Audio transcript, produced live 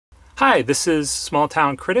Hi, this is Small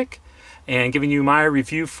Town Critic and giving you my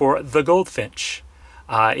review for The GoldFinch.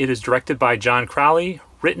 It is directed by John Crowley,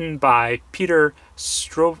 written by Peter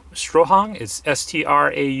Straughan, it's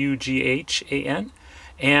S-T-R-A-U-G-H-A-N,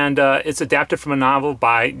 and it's adapted from a novel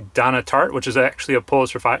by Donna Tartt, which is actually a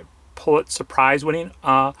Pulitzer Prize winning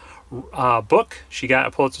book. She got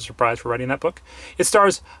a Pulitzer Prize for writing that book. It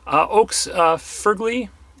stars Oaks Fergley,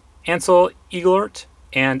 Ansel Elgort,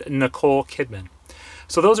 and Nicole Kidman.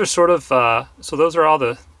 So those are sort of so those are all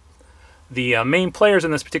the main players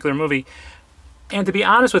in this particular movie. And to be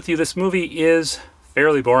honest with you, this movie is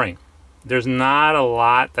fairly boring. There's not a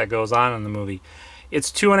lot that goes on in the movie.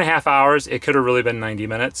 It's 2.5 hours. It could have really been 90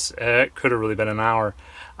 minutes. It could have really been an hour.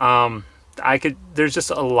 There's just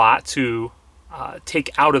a lot to take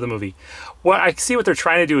out of the movie. What I see what they're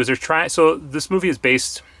trying to do is so this movie is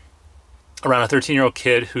based around a 13-year-old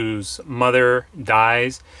kid whose mother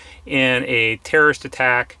dies in a terrorist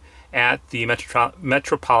attack at the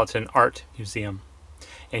Metropolitan Art Museum.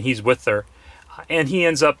 And he's with her. And he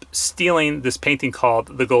ends up stealing this painting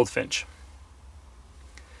called The GoldFinch.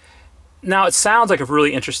 Now, it sounds like a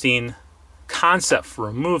really interesting concept for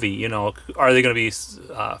a movie. You know, are they going to be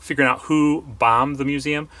figuring out who bombed the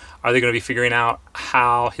museum? Are they going to be figuring out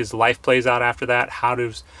how his life plays out after that? How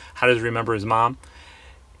does he remember his mom?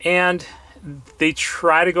 And they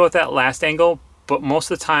try to go with that last angle, but most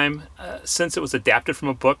of the time, since it was adapted from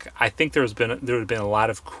a book, I think there would have been a lot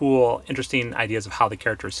of cool, interesting ideas of how the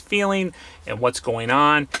character is feeling and what's going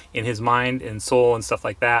on in his mind and soul and stuff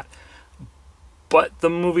like that. But the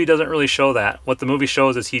movie doesn't really show that. What the movie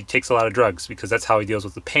shows is he takes a lot of drugs because that's how he deals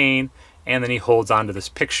with the pain, and then he holds on to this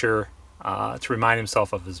picture to remind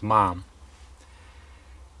himself of his mom.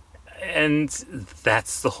 And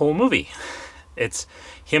that's the whole movie. It's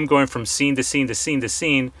him going from scene to scene to scene to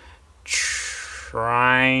scene,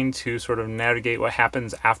 trying to sort of navigate what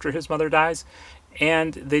happens after his mother dies,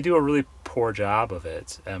 and they do a really poor job of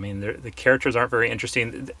it. I mean, the characters aren't very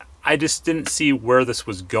interesting. I just didn't see where this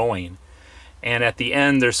was going, and at the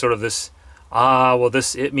end there's sort of this, well,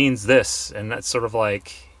 it means this, and that's sort of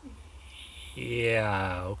like,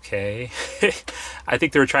 yeah, okay. I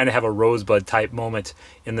think they were trying to have a Rosebud type moment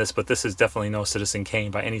in this, but this is definitely no Citizen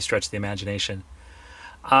Kane by any stretch of the imagination.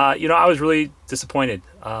 You know, I was really disappointed.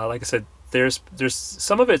 Like I said, there's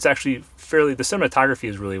some of it's actually the cinematography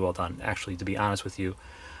is really well done, actually, to be honest with you.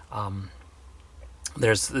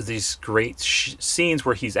 There's these great scenes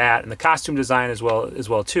where he's at, and the costume design as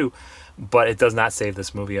well too, but it does not save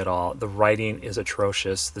this movie at all. The writing is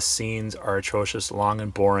atrocious. The scenes are atrocious, long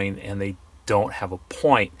and boring, and they don't have a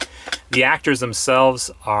point. The actors themselves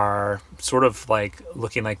are sort of like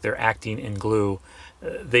looking like they're acting in glue.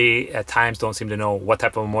 They at times don't seem to know what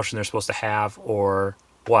type of emotion they're supposed to have or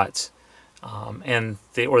what. And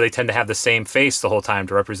they tend to have the same face the whole time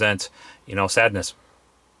to represent, you know, sadness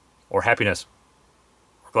or happiness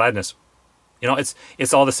or gladness. You know,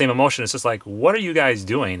 it's all the same emotion. It's just like, what are you guys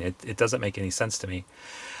doing? It doesn't make any sense to me.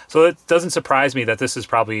 So it doesn't surprise me that this is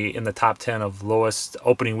probably in the top 10 of lowest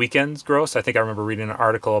opening weekends gross. I think I remember reading an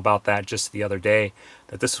article about that just the other day,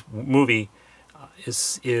 that this movie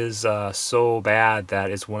is so bad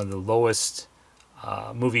that it's one of the lowest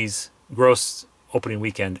movies gross opening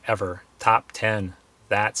weekend ever. Top 10.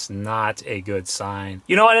 That's not a good sign.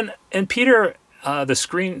 You know, and Peter, the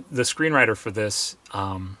screenwriter for this,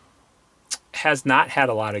 has not had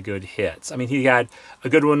a lot of good hits. I mean, he had a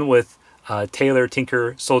good one with Taylor,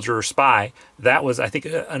 Tinker, Soldier, Spy. That was, I think,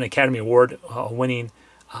 an Academy Award winning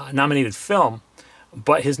nominated film.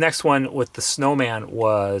 But his next one with The Snowman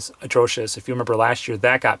was atrocious. If you remember last year,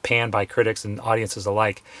 that got panned by critics and audiences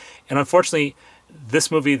alike. And unfortunately, this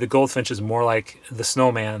movie, The GoldFinch, is more like The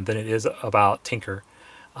Snowman than it is about Tinker.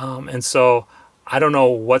 And so I don't know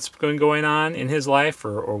what's going on in his life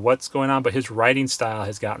or what's going on, but his writing style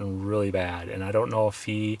has gotten really bad. And I don't know if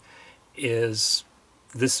he is...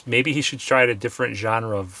 maybe he should try a different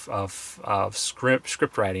genre of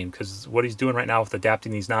script writing, because what he's doing right now with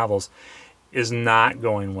adapting these novels is not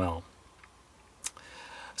going well.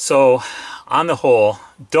 So, on the whole,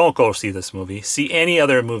 don't go see this movie. See any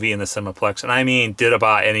other movie in the Cinemaplex, and I mean did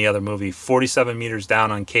about any other movie. 47 Meters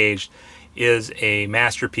Down Uncaged is a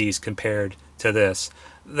masterpiece compared to this.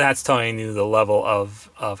 That's telling you the level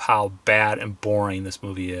of how bad and boring this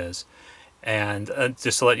movie is. And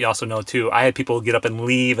just to let you also know too, I had people get up and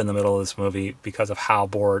leave in the middle of this movie because of how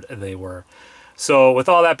bored they were. So with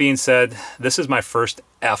all that being said, this is my first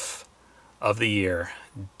F of the year.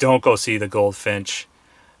 Don't go see The GoldFinch,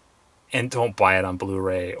 and don't buy it on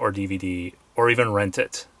Blu-ray or DVD or even rent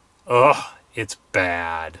it. Ugh, it's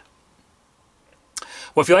bad.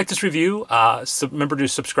 Well, if you like this review, remember to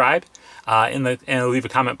subscribe. and leave a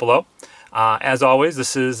comment below. As always,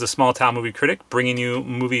 this is the Small Town Movie Critic bringing you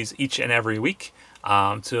movies each and every week,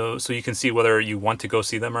 so you can see whether you want to go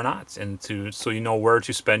see them or not, and so you know where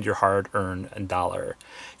to spend your hard-earned dollar.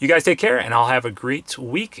 You guys take care, and I'll have a great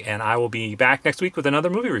week, and I will be back next week with another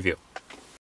movie review.